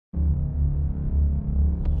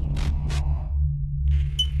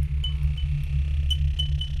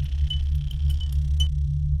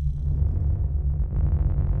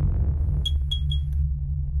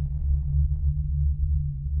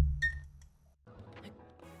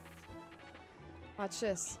Watch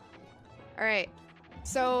this. Alright.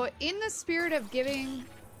 So, in the spirit of giving...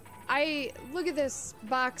 look at this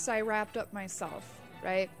box I wrapped up myself,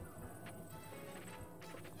 right?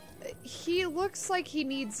 He looks like he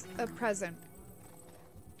needs a present.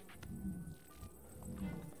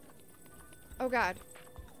 Oh god.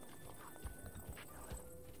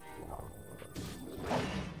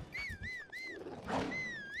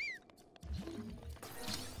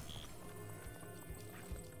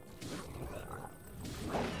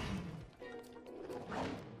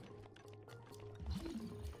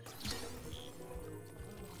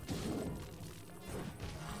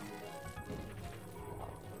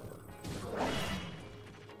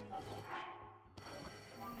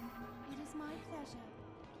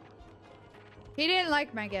 He didn't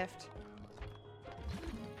like my gift.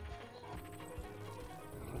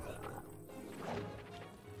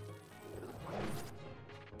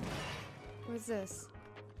 What's this?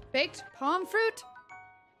 Baked palm fruit?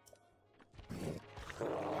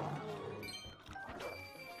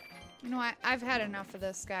 You know what? I've had enough of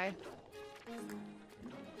this guy.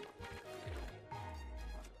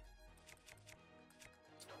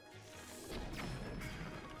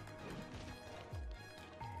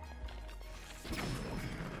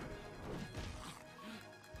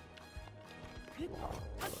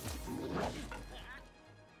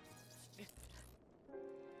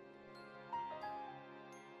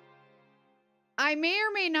 I may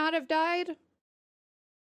or may not have died.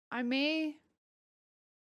 I may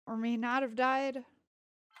or may not have died.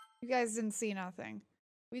 You guys didn't see nothing.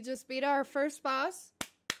 We just beat our first boss.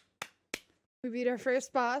 We beat our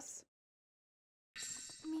first boss.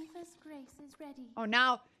 Mifa's grace is ready. Oh,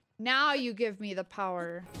 now you give me the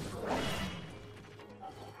power. It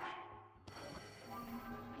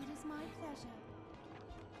is my pleasure.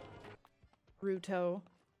 Ruto.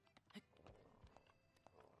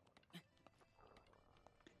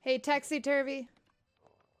 Hey, Texy Turvy.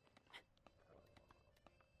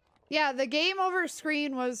 Yeah, the game over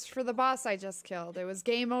screen was for the boss I just killed. It was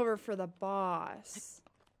game over for the boss.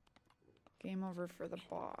 Game over for the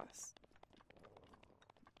boss.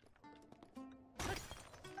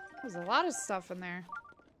 There's a lot of stuff in there.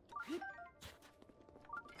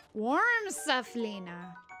 Warm stuff,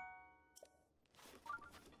 Lena.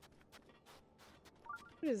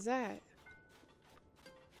 What is that?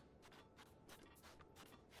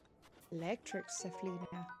 Electric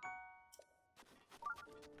Cephalina.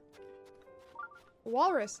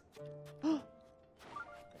 Walrus. You're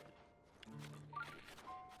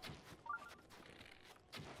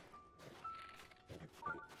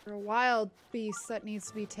a wild beast that needs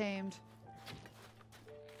to be tamed.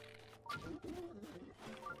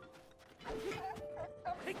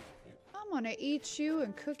 I'm gonna eat you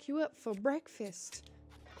and cook you up for breakfast.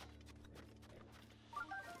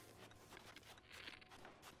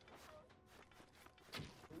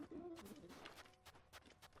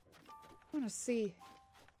 I want to see.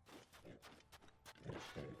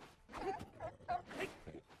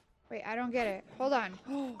 Wait, I don't get it. Hold on.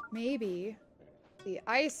 Oh, maybe the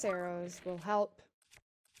ice arrows will help.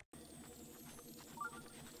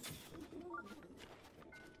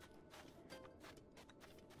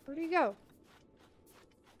 Where'd he go?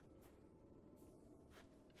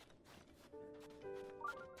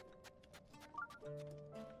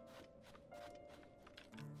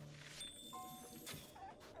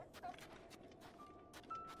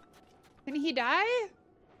 Can he die?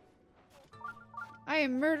 I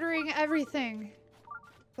am murdering everything.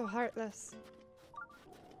 So heartless.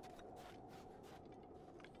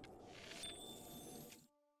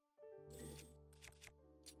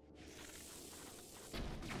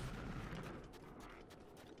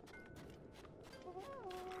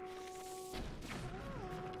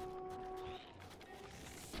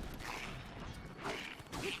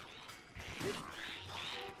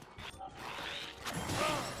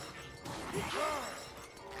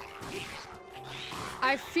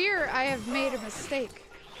 I fear I have made a mistake.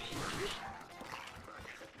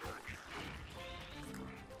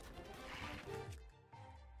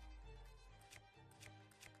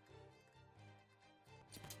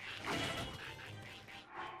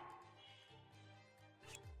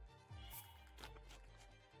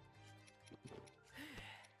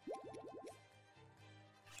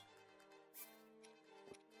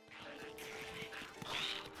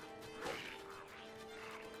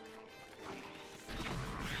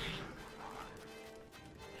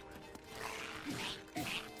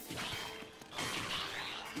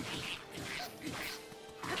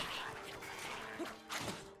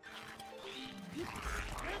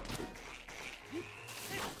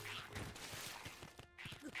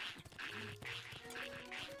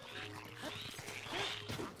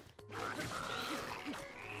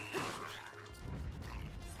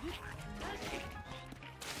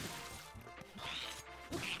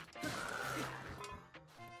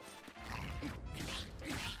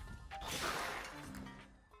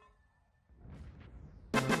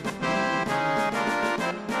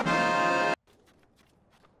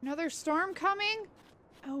 another storm coming?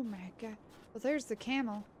 Oh my god. Well, there's the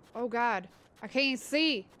camel. Oh god. I can't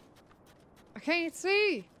see. I can't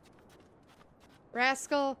see.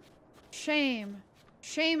 Rascal. Shame.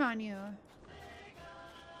 Shame on you.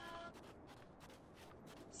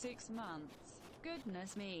 6 months.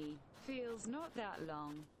 Goodness me. Feels not that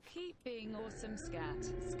long. Keep being awesome, Scat.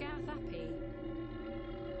 Scat happy.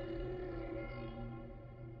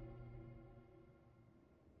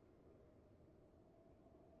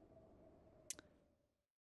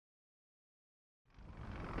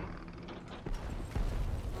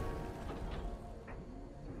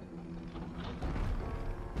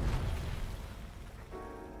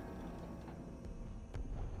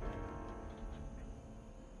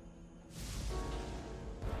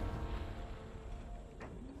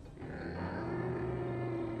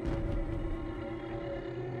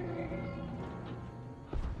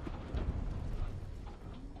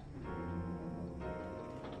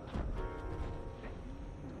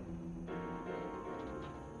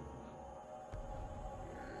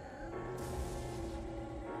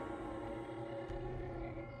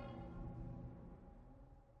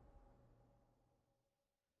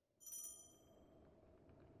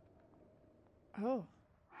 Oh.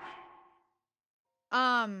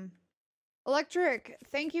 Electric,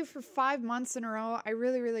 thank you for 5 months in a row. I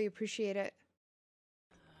really, really appreciate it.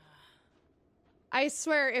 I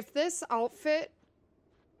swear, if this outfit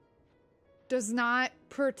does not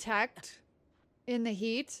protect in the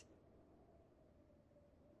heat,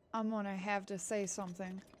 I'm gonna have to say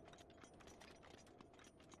something.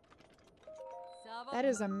 That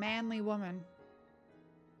is a manly woman.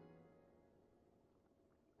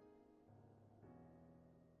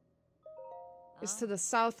 It's to the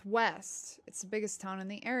southwest. It's the biggest town in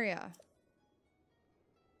the area.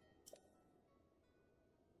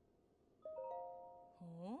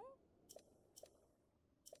 Huh?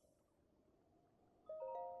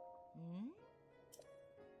 Hmm?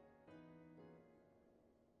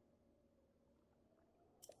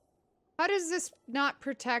 How does this not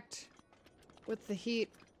protect with the heat?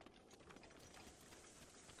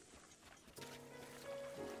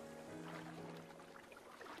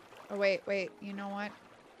 Oh, wait, wait. You know what?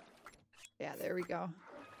 Yeah, there we go.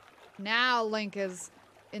 Now Link is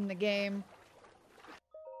in the game.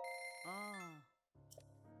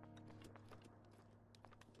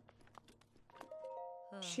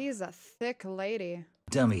 She's a thick lady.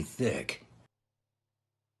 Dummy thick.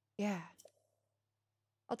 Yeah.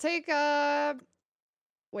 I'll take,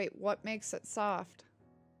 wait, what makes it soft?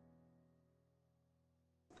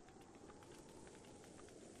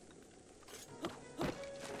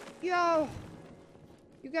 Yo!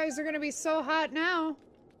 You guys are gonna be so hot now.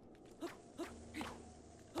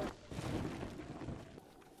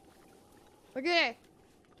 Look at it.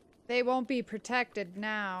 They won't be protected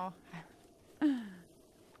now.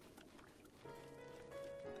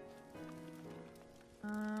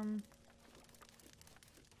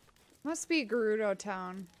 Must be Gerudo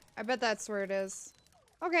Town. I bet that's where it is.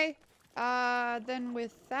 Okay. Then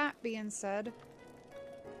with that being said...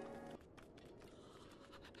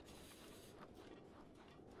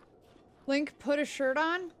 Link, put a shirt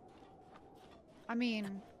on? I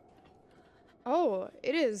mean... Oh,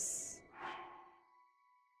 it is...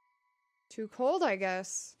 too cold, I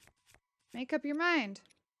guess. Make up your mind.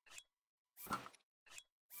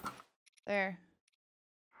 There.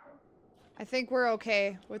 I think we're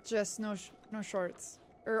okay with just no shorts.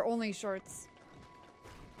 Or only shorts.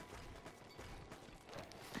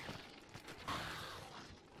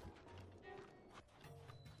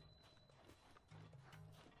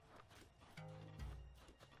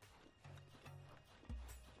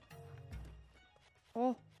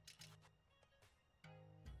 Oh.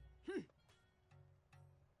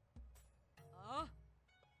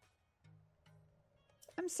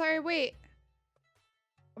 I'm sorry, wait.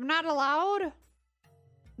 I'm not allowed?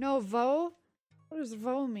 No vo? What does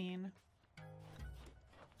vo mean?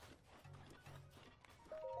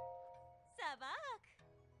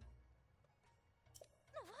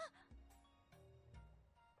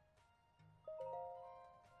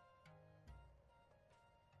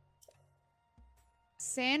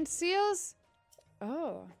 Sand seals?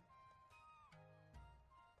 Oh.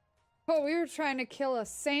 Oh, we were trying to kill a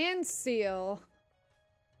sand seal.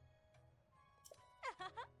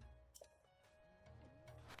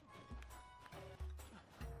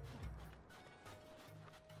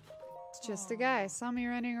 It's just a guy. Saw me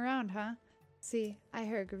running around, huh? See, I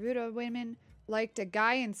heard Gerudo women liked a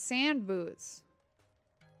guy in sand boots.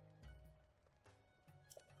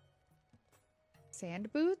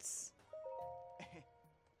 Sand boots?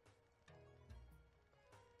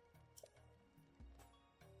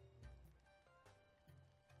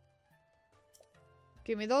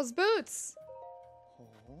 Give me those boots.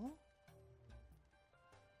 Oh.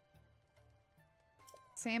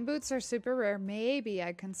 Sand boots are super rare. Maybe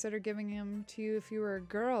I'd consider giving them to you if you were a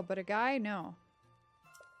girl, but a guy, no.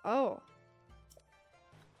 Oh.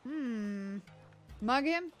 Mug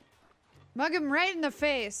him? Mug him right in the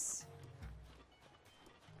face.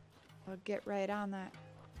 I'll get right on that.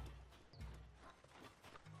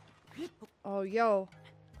 Oh, yo.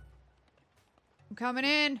 I'm coming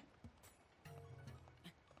in.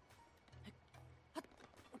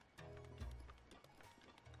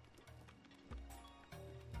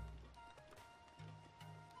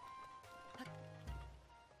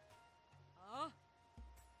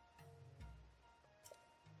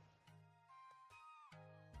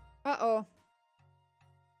 Uh-oh.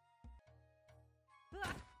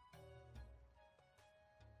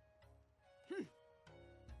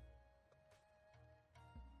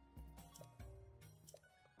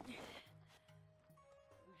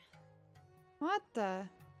 What the?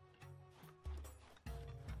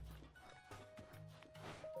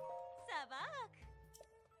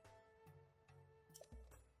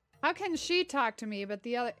 How can she talk to me, but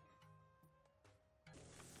the other...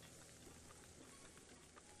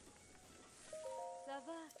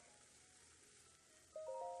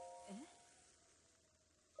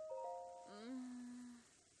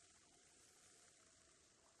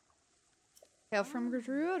 Hail from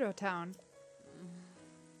Gerudo town.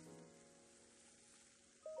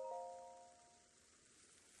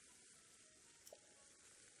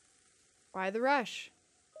 Why the rush?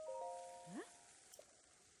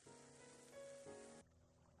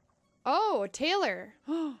 Oh, Taylor.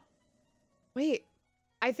 Wait,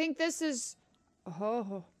 I think this is...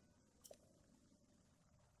 Oh.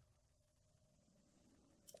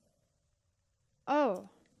 Oh.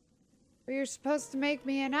 Well, you're supposed to make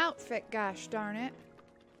me an outfit, gosh darn it.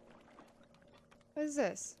 What is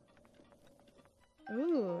this?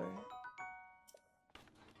 Ooh.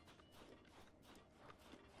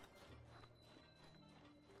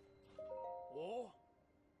 Oh.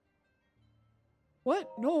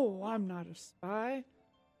 What? No, I'm not a spy.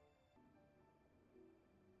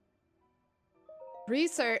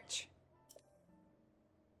 Research.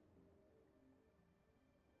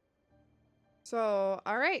 So,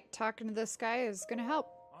 alright, talking to this guy is gonna help.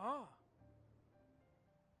 Ah.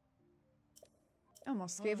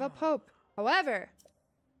 Almost gave up hope. However,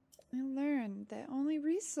 I learned that only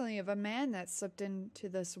recently of a man that slipped into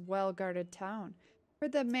this well-guarded town.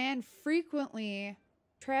 Heard the man frequently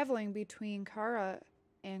traveling between Kara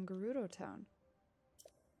and Gerudo town.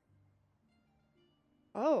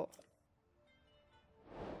 Oh.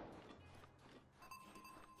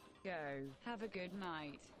 Go. Have a good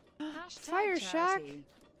night. Fire shock. chatty.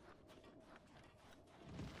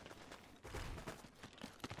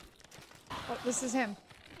 Oh, this is him.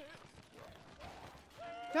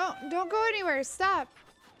 Don't go anywhere. Stop.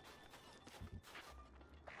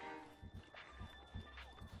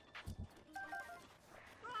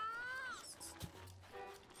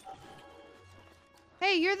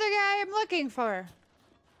 Hey, you're the guy I'm looking for.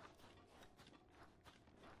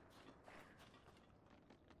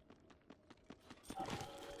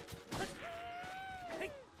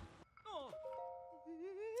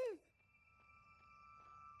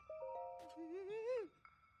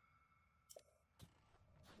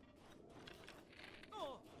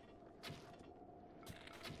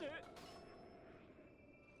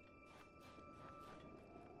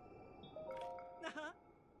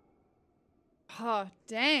 Oh,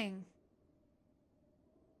 dang.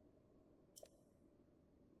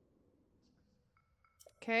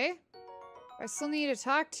 Okay. I still need to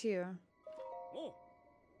talk to you. Oh.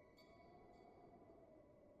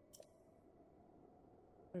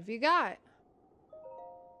 What have you got?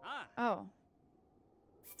 Ah. Oh.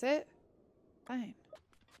 That's it? Fine.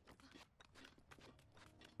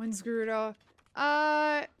 When's Gerudo?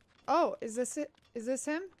 Oh, is this it? Is this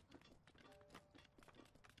him?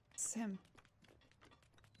 It's him.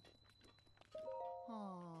 Ah.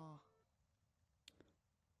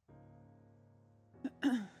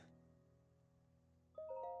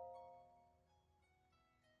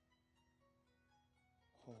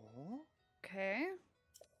 Oh. Okay.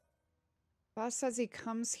 Boss says he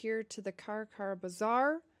comes here to the Car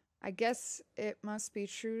Bazaar. I guess it must be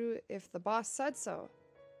true if the boss said so.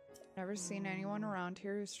 Never seen anyone around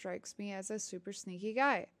here who strikes me as a super sneaky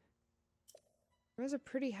guy. There was a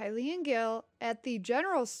pretty Hylian Gil at the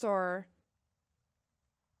general store.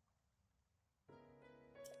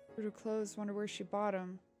 Her clothes, wonder where she bought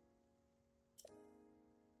them.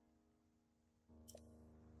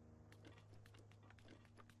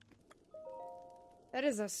 That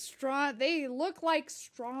is a strong... They look like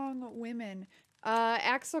strong women.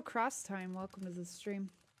 Axel Crosstime, welcome to the stream.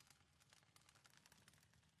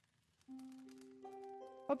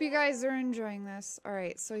 Hope you guys are enjoying this.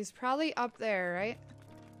 Alright, so he's probably up there, right?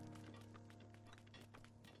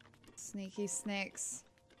 Sneaky snakes.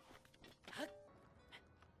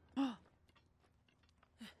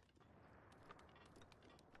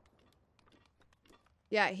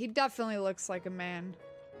 Yeah, he definitely looks like a man.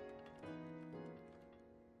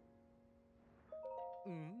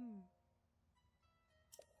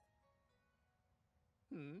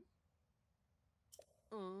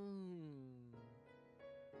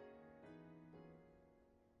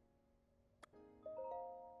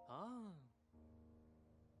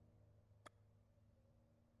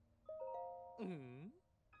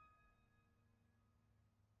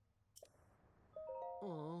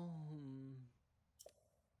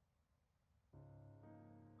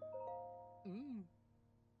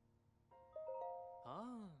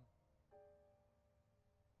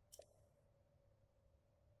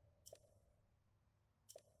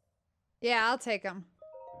 Yeah, I'll take him.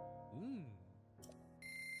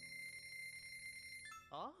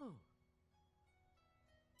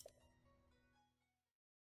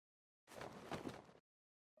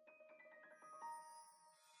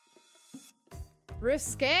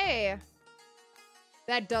 Risque.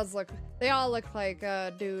 That does look... They all look like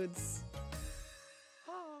dudes.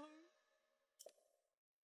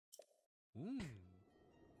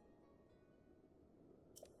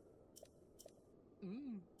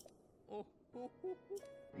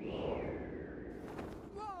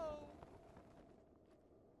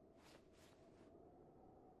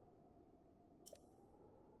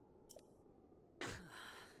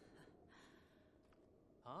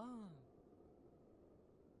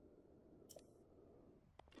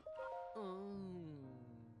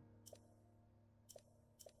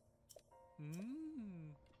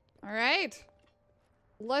 All right.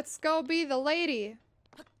 Let's go be the lady.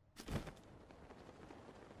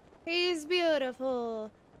 He's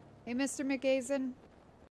beautiful. Hey, Mr. McGazen.